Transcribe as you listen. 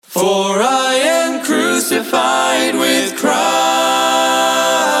For I am crucified with Christ,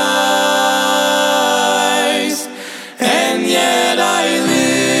 and yet I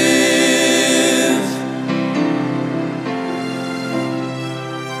live.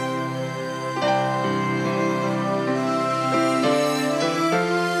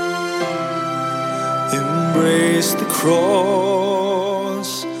 Embrace the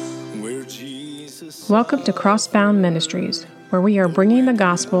cross where Jesus... Welcome to Crossbound Ministries, where we are bringing the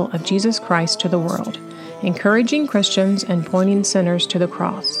gospel of Jesus Christ to the world, encouraging Christians and pointing sinners to the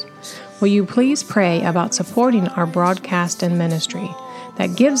cross. Will you please pray about supporting our broadcast and ministry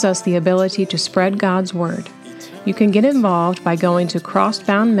that gives us the ability to spread God's word? You can get involved by going to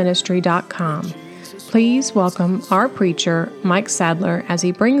crossboundministry.com. Please welcome our preacher, Mike Sadler, as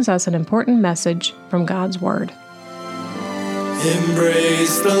he brings us an important message from God's word.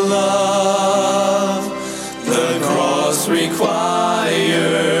 Embrace the love the cross requires.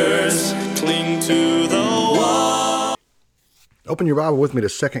 Cling to the wall. Open your Bible with me to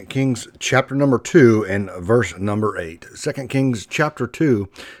 2 Kings chapter number 2 and verse number 8. 2 Kings chapter 2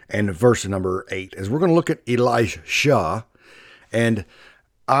 and verse number 8. As we're going to look at Elisha, and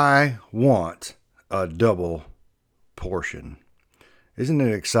I want a double portion. Isn't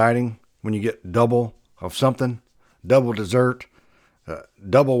it exciting when you get double of something? Double dessert,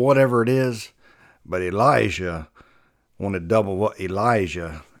 double whatever it is. But Elijah wanted double what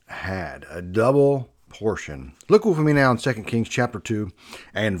Elijah had, a double portion. Look with me now in 2 Kings chapter 2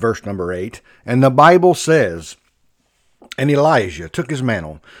 and verse number 8. And the Bible says, And Elijah took his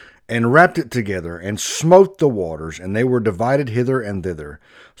mantle and wrapped it together and smote the waters, and they were divided hither and thither,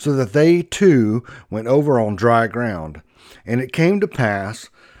 so that they too went over on dry ground. And it came to pass,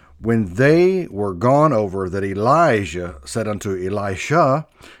 when they were gone over, that Elijah said unto Elisha,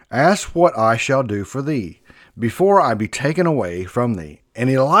 Ask what I shall do for thee, before I be taken away from thee. And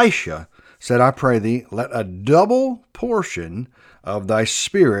Elisha said, I pray thee, let a double portion of thy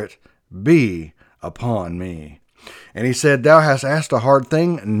spirit be upon me. And he said, Thou hast asked a hard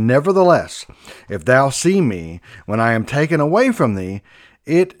thing. Nevertheless, if thou see me when I am taken away from thee,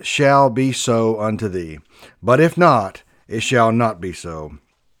 it shall be so unto thee. But if not, it shall not be so.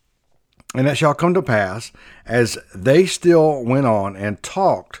 And it shall come to pass, as they still went on and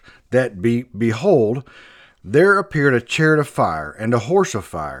talked, that behold, there appeared a chariot of fire and a horse of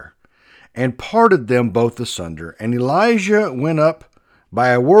fire, and parted them both asunder. And Elijah went up by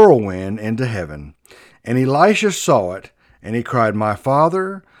a whirlwind into heaven. And Elisha saw it, and he cried, My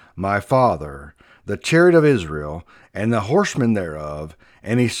father, the chariot of Israel, and the horsemen thereof.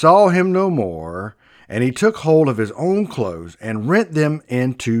 And he saw him no more. And he took hold of his own clothes, and rent them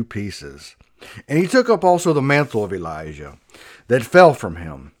in two pieces. And he took up also the mantle of Elijah, that fell from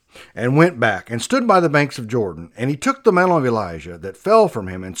him, and went back, and stood by the banks of Jordan. And he took the mantle of Elijah, that fell from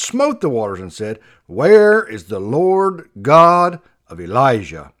him, and smote the waters, and said, Where is the Lord God of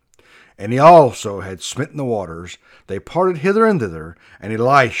Elijah? And he also had smitten the waters. They parted hither and thither, and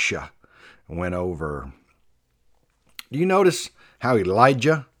Elisha went over. Do you notice how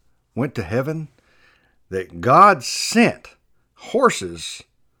Elijah went to heaven? That God sent horses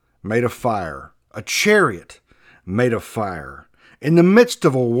made of fire, a chariot made of fire, in the midst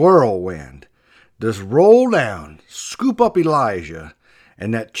of a whirlwind, just roll down, scoop up Elijah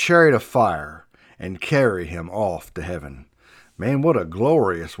and that chariot of fire and carry him off to heaven. Man, what a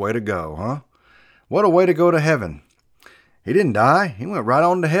glorious way to go, huh? What a way to go to heaven. He didn't die. He went right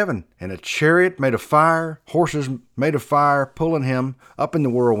on to heaven. And a chariot made of fire, horses made of fire, pulling him up in the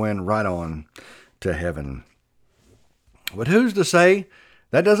whirlwind right on to heaven. But who's to say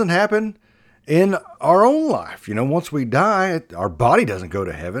that doesn't happen in our own life? You know, once we die, our body doesn't go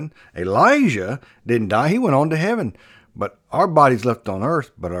to heaven. Elijah didn't die. He went on to heaven. But our body's left on earth,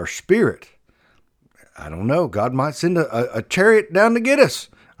 but our spirit, I don't know. God might send a chariot down to get us.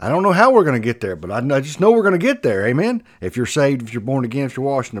 I don't know how we're going to get there, but I just know we're going to get there. Amen. If you're saved, if you're born again, if you're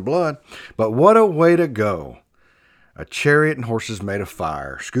washed in the blood. But what a way to go. A chariot and horses made of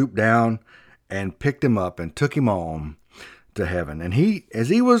fire scooped down and picked him up and took him on to heaven. And as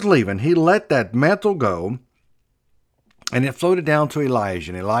he was leaving, he let that mantle go, and it floated down to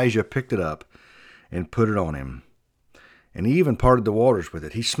Elijah, and Elijah picked it up and put it on him. And he even parted the waters with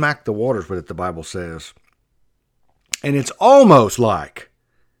it. He smacked the waters with it, the Bible says. And it's almost like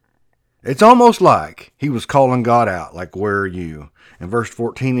he was calling God out, like, where are you? In verse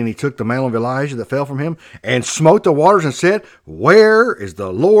 14, and he took the mantle of Elijah that fell from him and smote the waters and said, Where is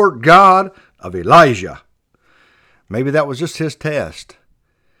the Lord God of Elijah? Maybe that was just his test.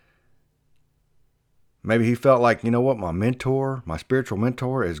 Maybe he felt like, you know what, my mentor, my spiritual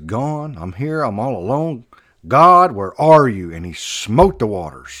mentor is gone. I'm here. I'm all alone. God, where are you? And he smote the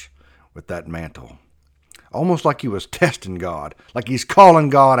waters with that mantle. Almost like he was testing God, like he's calling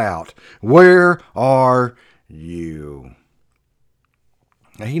God out. Where are you?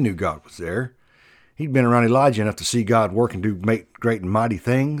 Now, he knew God was there. He'd been around Elijah enough to see God work and do great and mighty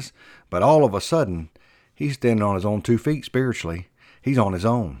things. But all of a sudden, he's standing on his own 2 feet spiritually. He's on his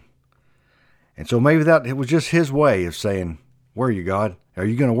own. And so maybe it was just his way of saying, where are you, God? Are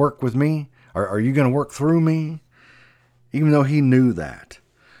you going to work with me? Are you going to work through me? Even though he knew that.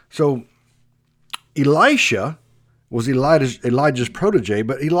 So Elisha was Elijah's protege,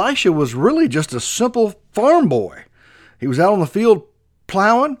 but Elisha was really just a simple farm boy. He was out on the field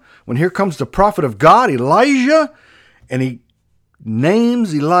plowing when here comes the prophet of God, Elijah, and he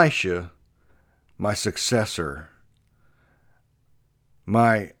names Elisha my successor,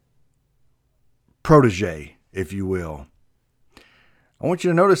 my protege, if you will. I want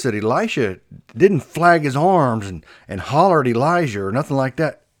you to notice that Elisha didn't flag his arms and holler at Elijah or nothing like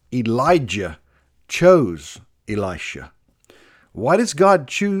that. Elijah chose Elisha. Why does God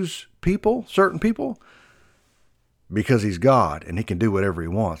choose people, certain people? Because he's God and he can do whatever he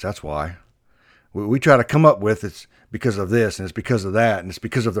wants. That's why. We try to come up with it's because of this and it's because of that and it's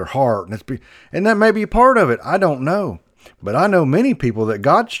because of their heart. And that may be a part of it. I don't know. But I know many people that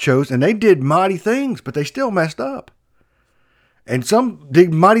God chose and they did mighty things, but they still messed up. And some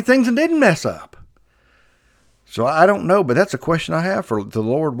did mighty things and didn't mess up. So I don't know, but that's a question I have for the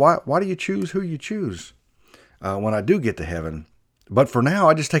Lord. Why do you choose who you choose when I do get to heaven? But for now,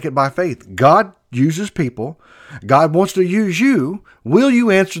 I just take it by faith. God uses people. God wants to use you. Will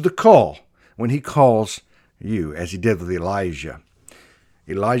you answer the call when he calls you, as he did with Elijah?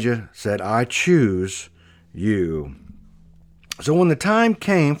 Elijah said, I choose you. So when the time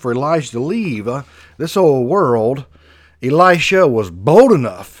came for Elijah to leave this old world, Elisha was bold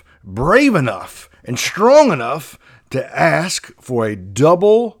enough, brave enough, and strong enough to ask for a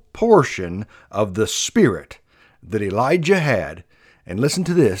double portion of the Spirit that Elijah had. And listen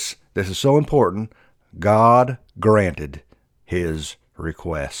to this. This is so important. God granted his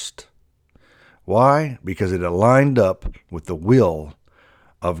request. Why? Because it aligned up with the will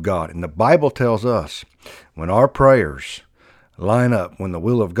of God. And the Bible tells us when our prayers line up, when the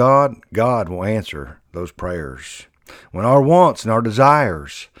will of God, God will answer those prayers. When our wants and our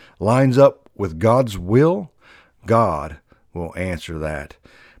desires lines up with God's will, God will answer that.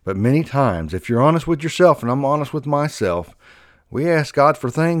 But many times, if you're honest with yourself, and I'm honest with myself, we ask God for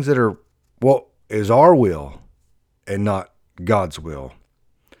things that are what is our will and not God's will.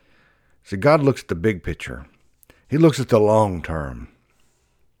 See, God looks at the big picture. He looks at the long term.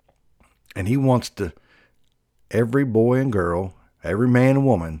 And he wants every boy and girl, every man and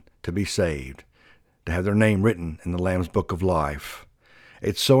woman to be saved, to have their name written in the Lamb's Book of Life.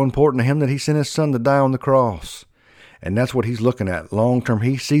 It's so important to him that he sent his son to die on the cross. And that's what he's looking at long term.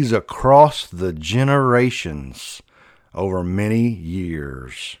 He sees across the generations over many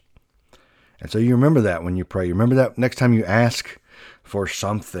years. And so you remember that when you pray. You remember that next time you ask for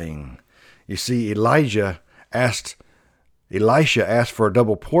something. You see, Elisha asked for a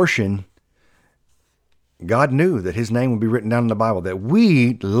double portion. God knew that his name would be written down in the Bible, that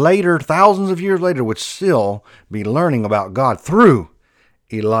we later, thousands of years later, would still be learning about God through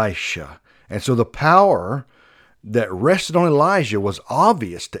Elisha. And so the power that rested on Elijah was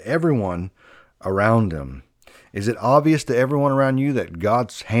obvious to everyone around him. Is it obvious to everyone around you that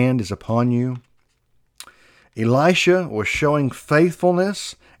God's hand is upon you? Elisha was showing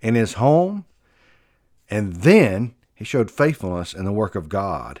faithfulness in his home, and then he showed faithfulness in the work of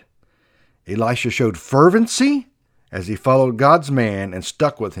God. Elisha showed fervency as he followed God's man and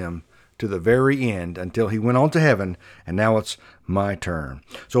stuck with him to the very end until he went on to heaven, and now it's my turn.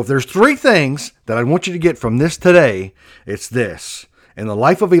 So if there's 3 things that I want you to get from this today, it's this. In the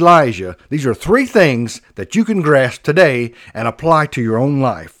life of Elijah, these are 3 things that you can grasp today and apply to your own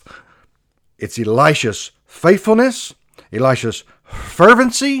life. It's Elisha's faithfulness, Elisha's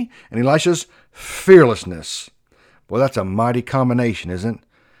fervency, and Elisha's fearlessness. Boy, that's a mighty combination, isn't it?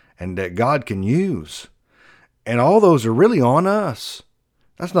 And that God can use. And all those are really on us.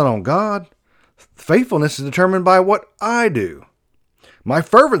 That's not on God. Faithfulness is determined by what I do. My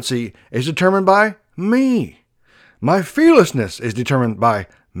fervency is determined by me. My fearlessness is determined by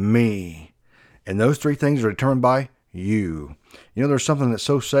me. And those 3 things are determined by you. You know, there's something that's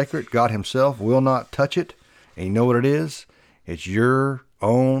so sacred, God himself will not touch it. And you know what it is? It's your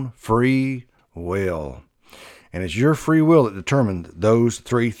own free will. And it's your free will that determined those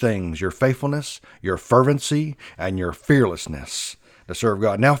 3 things: your faithfulness, your fervency, and your fearlessness to serve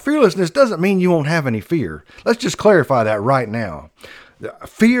God. Now, fearlessness doesn't mean you won't have any fear. Let's just clarify that right now.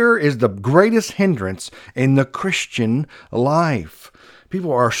 Fear is the greatest hindrance in the Christian life.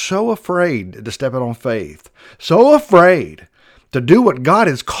 People are so afraid to step out on faith, so afraid to do what God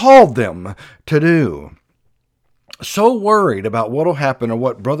has called them to do, so worried about what will happen or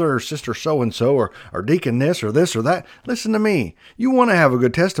what brother or sister so-and-so or deacon this or that. Listen to me. You want to have a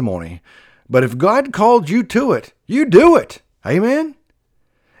good testimony, but if God called you to it, you do it. Amen?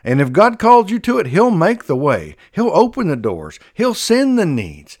 And if God called you to it, He'll make the way. He'll open the doors. He'll send the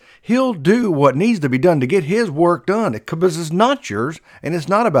needs. He'll do what needs to be done to get His work done, because it's not yours and it's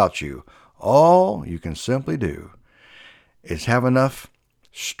not about you. All you can simply do is have enough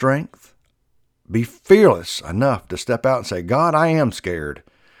strength, be fearless enough to step out and say, God, I am scared.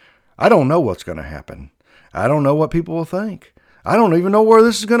 I don't know what's going to happen. I don't know what people will think. I don't even know where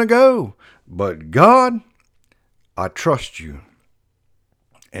this is going to go. But God, I trust you.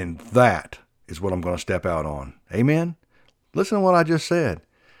 And that is what I'm going to step out on. Amen? Listen to what I just said.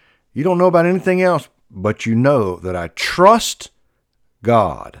 You don't know about anything else, but you know that I trust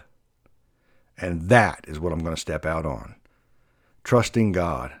God. And that is what I'm going to step out on. Trusting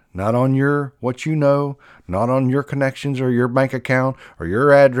God. Not on what you know, not on your connections or your bank account or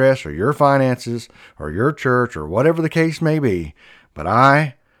your address or your finances or your church or whatever the case may be. But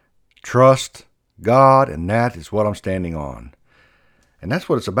I trust God, and that is what I'm standing on. And that's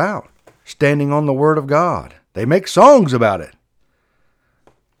what it's about, standing on the Word of God. They make songs about it.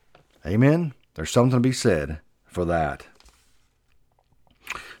 Amen? There's something to be said for that.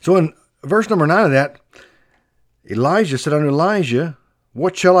 So in verse number 9 of that, Elijah said unto Elijah,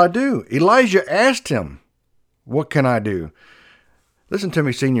 what shall I do? Elijah asked him, what can I do? Listen to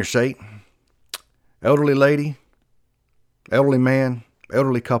me, senior saint, elderly lady, elderly man,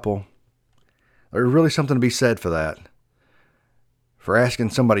 elderly couple. There's really something to be said for that. For asking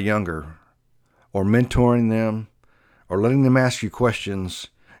somebody younger, or mentoring them, or letting them ask you questions,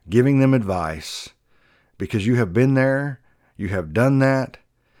 giving them advice, because you have been there, you have done that,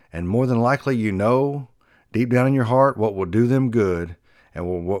 and more than likely you know deep down in your heart what will do them good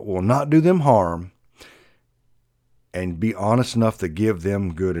and what will not do them harm, and be honest enough to give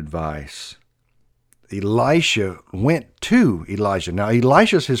them good advice. Elisha went to Elijah. Now,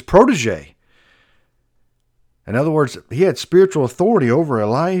 Elisha's his protege. In other words, he had spiritual authority over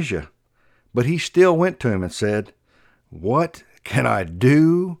Elijah, but he still went to him and said, what can I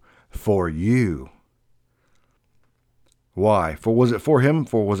do for you? Why? Was it for him?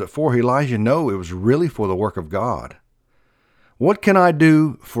 Was it for Elijah? No, it was really for the work of God. What can I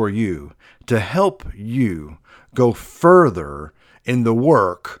do for you to help you go further in the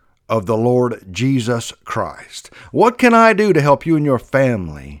work of the Lord Jesus Christ? What can I do to help you and your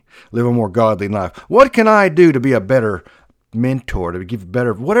family live a more godly life? What can I do to be a better mentor, to give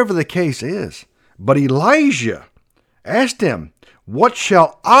better, whatever the case is? But Elijah asked him, what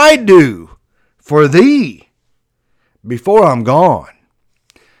shall I do for thee before I'm gone?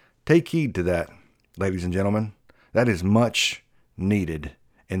 Take heed to that, ladies and gentlemen. That is much needed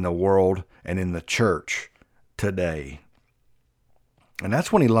in the world and in the church today. And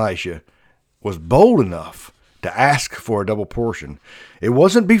that's when Elisha was bold enough to ask for a double portion. It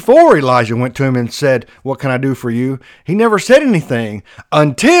wasn't before Elijah went to him and said, what can I do for you? He never said anything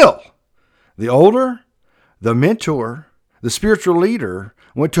until the older, the mentor, the spiritual leader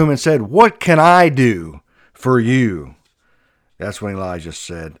went to him and said, what can I do for you? That's when Elijah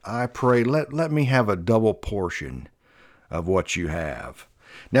said, I pray, let me have a double portion of what you have.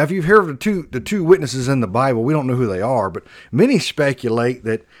 Now, if you've heard of the two witnesses in the Bible, we don't know who they are, but many speculate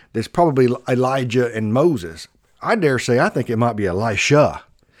that there's probably Elijah and Moses. I dare say I think it might be Elisha,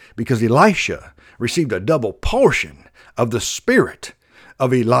 because Elisha received a double portion of the spirit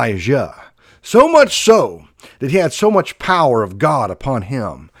of Elijah. So much so that he had so much power of God upon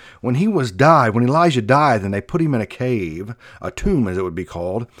him. When Elijah died, and they put him in a cave, a tomb as it would be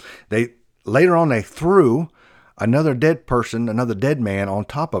called, later on they threw another dead man on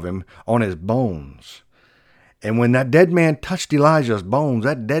top of him, on his bones. And when that dead man touched Elijah's bones,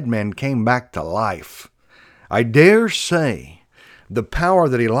 that dead man came back to life. I dare say the power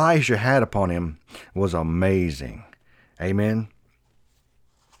that Elijah had upon him was amazing. Amen?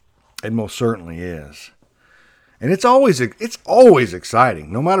 It most certainly is. And it's always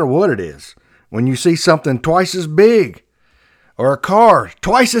exciting, no matter what it is, when you see something twice as big, or a car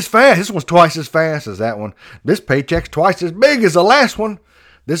twice as fast. This one's twice as fast as that one. This paycheck's twice as big as the last one.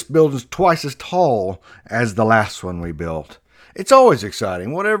 This building's twice as tall as the last one we built. It's always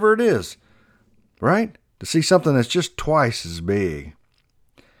exciting, whatever it is, right? To see something that's just twice as big.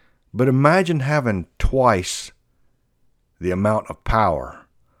 But imagine having twice the amount of power.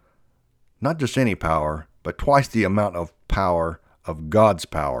 Not just any power, but twice the amount of power of God's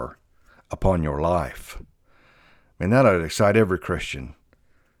power upon your life. And that ought to excite every Christian.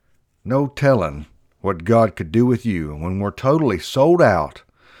 No telling what God could do with you when we're totally sold out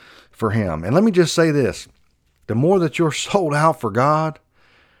for Him. And let me just say this. The more that you're sold out for God,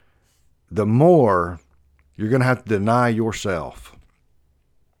 the more you're going to have to deny yourself.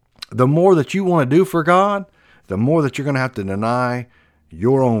 The more that you want to do for God, the more that you're going to have to deny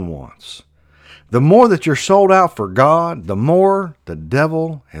your own wants. The more that you're sold out for God, the more the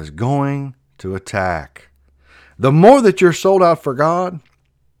devil is going to attack. The more that you're sold out for God,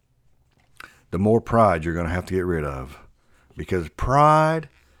 the more pride you're going to have to get rid of. Because pride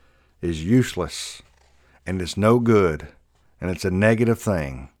is useless, and it's no good, and it's a negative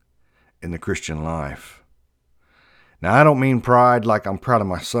thing in the Christian life. Now, I don't mean pride like I'm proud of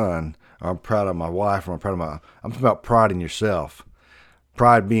my son, or I'm proud of my wife, or I'm talking about pride in yourself.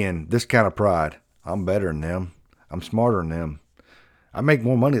 Pride being this kind of pride. I'm better than them. I'm smarter than them. I make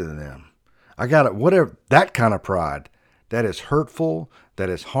more money than them. I got it. Whatever, that kind of pride. That is hurtful, that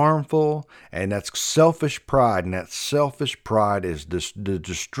is harmful, and that's selfish pride. And that selfish pride is the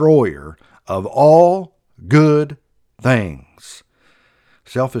destroyer of all good things.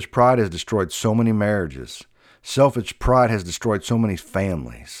 Selfish pride has destroyed so many marriages. Selfish pride has destroyed so many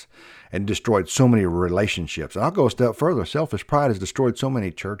families and destroyed so many relationships. And I'll go a step further. Selfish pride has destroyed so many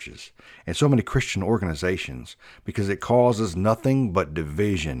churches and so many Christian organizations because it causes nothing but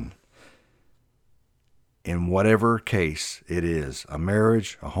division. In whatever case it is, a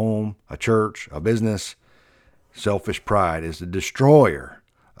marriage, a home, a church, a business, selfish pride is the destroyer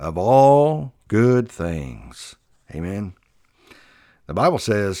of all good things. Amen. The Bible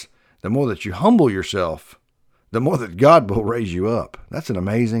says the more that you humble yourself, the more that God will raise you up. That's an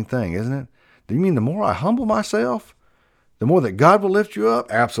amazing thing, isn't it? Do you mean the more I humble myself, the more that God will lift you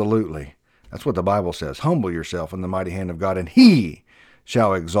up? Absolutely. That's what the Bible says. Humble yourself in the mighty hand of God, and He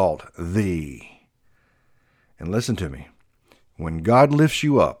shall exalt thee. And listen to me. When God lifts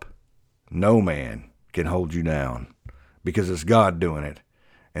you up, no man can hold you down because it's God doing it,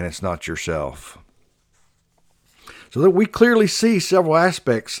 and it's not yourself. So that we clearly see several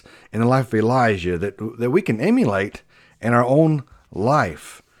aspects in the life of Elijah that we can emulate in our own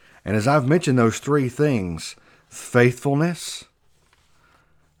life. And as I've mentioned those three things, faithfulness,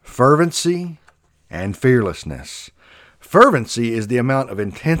 fervency, and fearlessness. Fervency is the amount of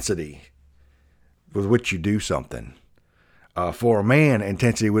intensity with which you do something. For a man,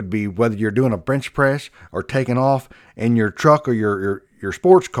 intensity would be whether you're doing a bench press or taking off in your truck or your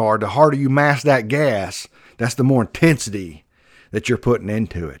sports car. The harder you mash that gas, that's the more intensity that you're putting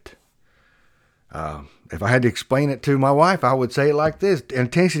into it. If I had to explain it to my wife, I would say it like this.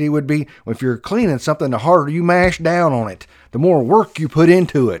 Intensity would be if you're cleaning something, the harder you mash down on it, the more work you put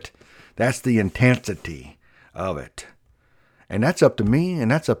into it. That's the intensity of it. And that's up to me and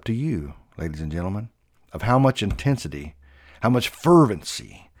that's up to you, ladies and gentlemen, of how much intensity, how much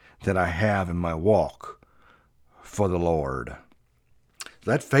fervency that I have in my walk for the Lord.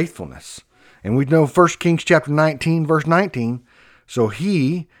 That faithfulness. And we know 1 Kings chapter 19, verse 19. So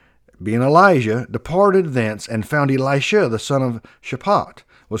he, being Elijah, departed thence and found Elisha, the son of Shaphat,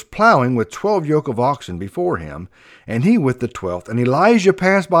 was plowing with 12 yoke of oxen before him, and he with the 12th. And Elijah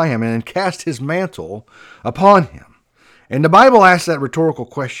passed by him and cast his mantle upon him. And the Bible asks that rhetorical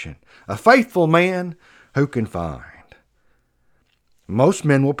question, a faithful man who can find? Most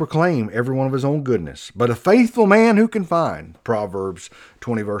men will proclaim every one of his own goodness, but a faithful man who can find? Proverbs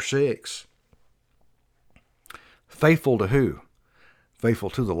 20 verse 6. Faithful to who? Faithful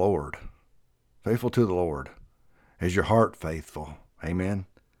to the Lord. Faithful to the Lord. Is your heart faithful? Amen.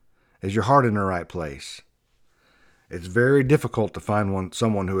 Is your heart in the right place? It's very difficult to find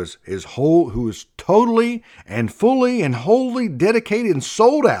someone who is totally and fully and wholly dedicated and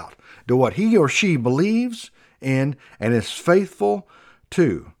sold out to what he or she believes in and is faithful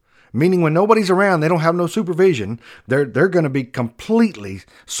to. Meaning when nobody's around, they don't have no supervision, they're going to be completely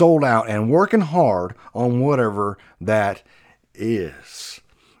sold out and working hard on whatever that is.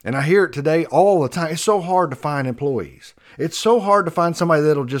 And I hear it today all the time. It's so hard to find employees. It's so hard to find somebody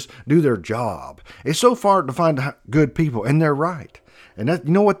that'll just do their job. It's so hard to find good people, and they're right. And that,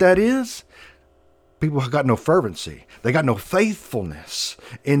 you know what that is? People have got no fervency. They got no faithfulness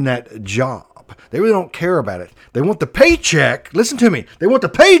in that job. They really don't care about it. They want the paycheck. Listen to me. They want the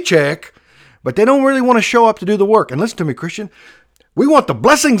paycheck, but they don't really want to show up to do the work. And listen to me, Christian. We want the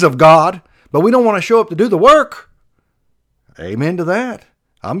blessings of God, but we don't want to show up to do the work. Amen to that.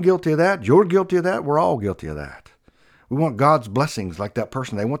 I'm guilty of that. You're guilty of that. We're all guilty of that. We want God's blessings like that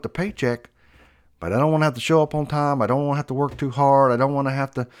person. They want the paycheck, but I don't want to have to show up on time. I don't want to have to work too hard. I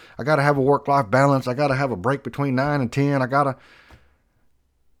got to have a work-life balance. I got to have a break between 9 and 10. I got to,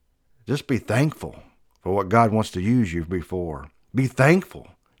 Just be thankful for what God wants to use you for. Be thankful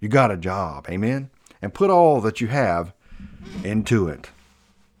you got a job. Amen? And put all that you have into it.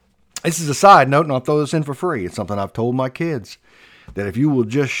 This is a side note, and I'll throw this in for free. It's something I've told my kids, that if you will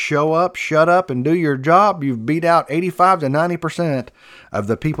just show up, shut up, and do your job, you've beat out 85 to 90% of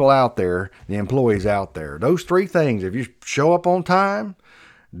the people out there, the employees out there. Those three things, if you show up on time,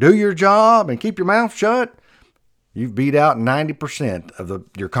 do your job, and keep your mouth shut, you've beat out 90% of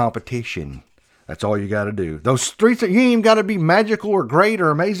your competition. That's all you got to do. Those three things, you ain't even got to be magical or great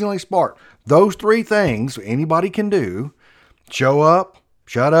or amazingly smart. Those three things anybody can do: show up,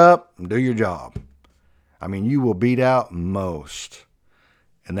 shut up, and do your job. I mean, you will beat out most.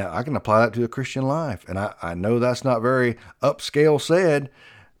 And that I can apply that to the Christian life. And I know that's not very upscale said,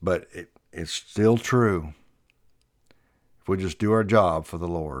 but it's still true. If we just do our job for the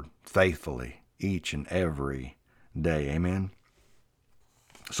Lord faithfully each and every day. Amen.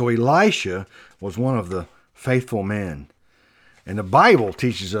 So Elisha was one of the faithful men. And the Bible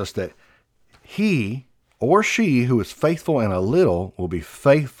teaches us that he or she who is faithful in a little will be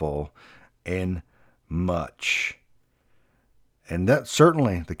faithful in much. And that's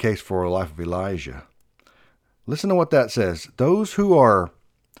certainly the case for the life of Elijah. Listen to what that says. Those who are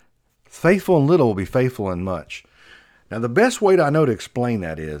faithful in little will be faithful in much. Now, the best way I know to explain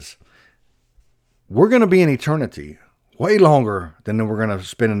that is, we're going to be in eternity way longer than we're going to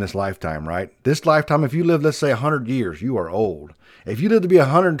spend in this lifetime, right? This lifetime, if you live, let's say 100 years, you are old. If you live to be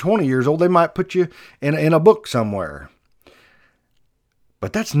 120 years old, they might put you in a book somewhere.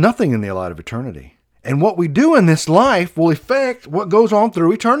 But that's nothing in the light of eternity. And what we do in this life will affect what goes on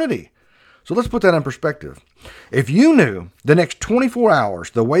through eternity. So let's put that in perspective. If you knew the next 24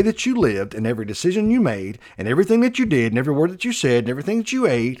 hours, the way that you lived and every decision you made and everything that you did and every word that you said and everything that you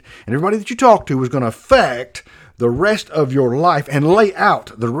ate and everybody that you talked to was going to affect the rest of your life and lay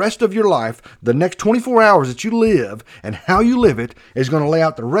out the rest of your life, the next 24 hours that you live and how you live it is going to lay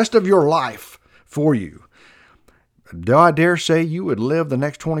out the rest of your life for you. Do I dare say you would live the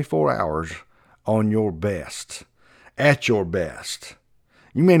next 24 hours on your best, at your best.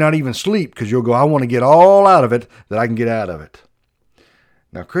 You may not even sleep because you'll go, I want to get all out of it that I can get out of it.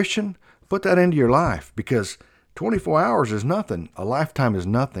 Now, Christian, put that into your life, because 24 hours is nothing. A lifetime is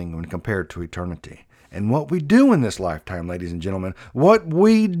nothing when compared to eternity. And what we do in this lifetime, ladies and gentlemen, what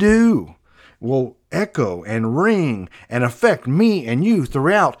we do will echo and ring and affect me and you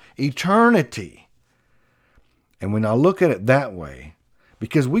throughout eternity. And when I look at it that way,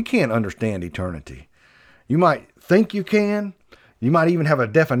 because we can't understand eternity. You might think you can. You might even have a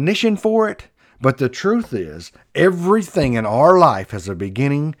definition for it. But the truth is, everything in our life has a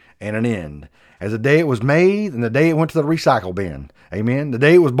beginning and an end. As the day it was made and the day it went to the recycle bin. Amen? The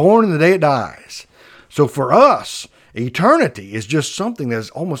day it was born and the day it dies. So for us, eternity is just something that is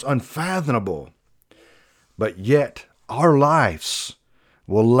almost unfathomable. But yet, our lives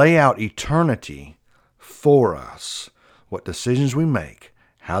will lay out eternity for us. What decisions we make,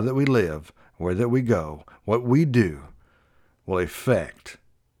 how that we live, where that we go, what we do will affect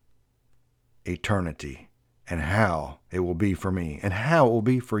eternity and how it will be for me and how it will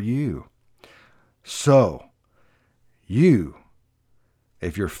be for you. So, you,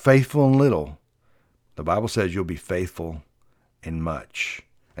 if you're faithful in little, the Bible says you'll be faithful in much.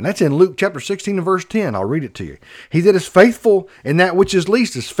 And that's in Luke chapter 16 and verse 10. I'll read it to you. He that is faithful in that which is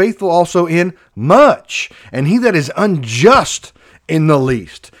least is faithful also in much. And he that is unjust in the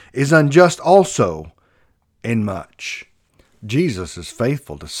least is unjust also in much. Jesus is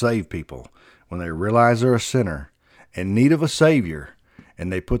faithful to save people when they realize they're a sinner in need of a Savior, and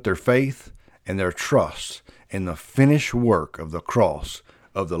they put their faith and their trust in the finished work of the cross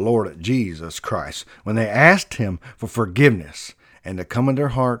of the Lord Jesus Christ, when they asked him for forgiveness and to come into their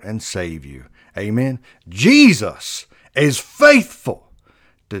heart and save you. Amen. Jesus is faithful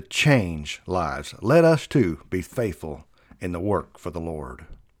to change lives. Let us too be faithful in the work for the Lord.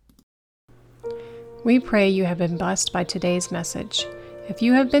 We pray you have been blessed by today's message. If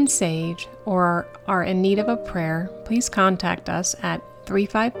you have been saved or are in need of a prayer, please contact us at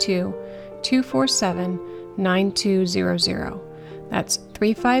 352-247-9200. That's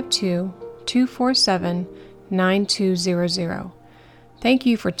 352-247-9200. Thank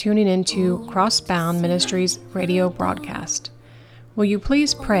you for tuning into Crossbound Ministries radio broadcast. Will you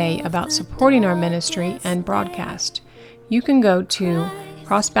please pray about supporting our ministry and broadcast? You can go to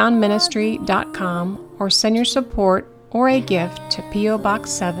crossboundministry.com or send your support or a gift to P.O.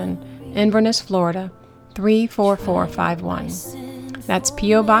 Box 7, Inverness, Florida, 34451. That's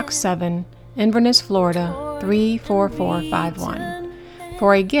P.O. Box 7, Inverness, Florida, 34451.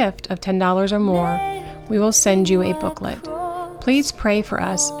 For a gift of $10 or more, we will send you a booklet. Please pray for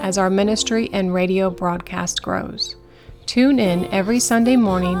us as our ministry and radio broadcast grows. Tune in every Sunday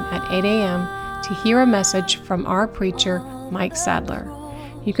morning at 8 a.m. to hear a message from our preacher, Mike Sadler.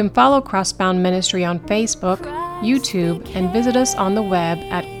 You can follow Crossbound Ministry on Facebook, YouTube, and visit us on the web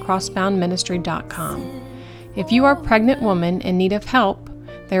at crossboundministry.com. If you are a pregnant woman in need of help,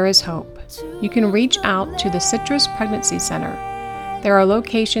 there is hope. You can reach out to the Citrus Pregnancy Center. There are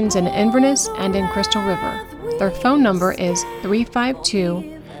locations in Inverness and in Crystal River. Their phone number is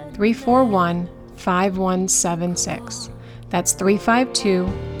 352-341-5176. That's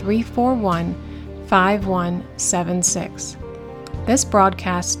 352-341-5176. This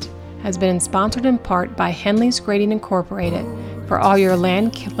broadcast has been sponsored in part by Henley's Grading Incorporated for all your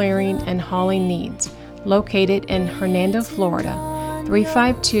land clearing and hauling needs, located in Hernando, Florida,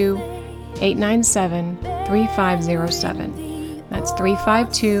 352-897-3507. That's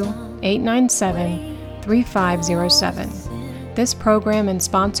 352-897-3507. This program is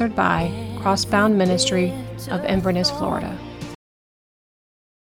sponsored by Crossbound Ministry of Inverness, Florida.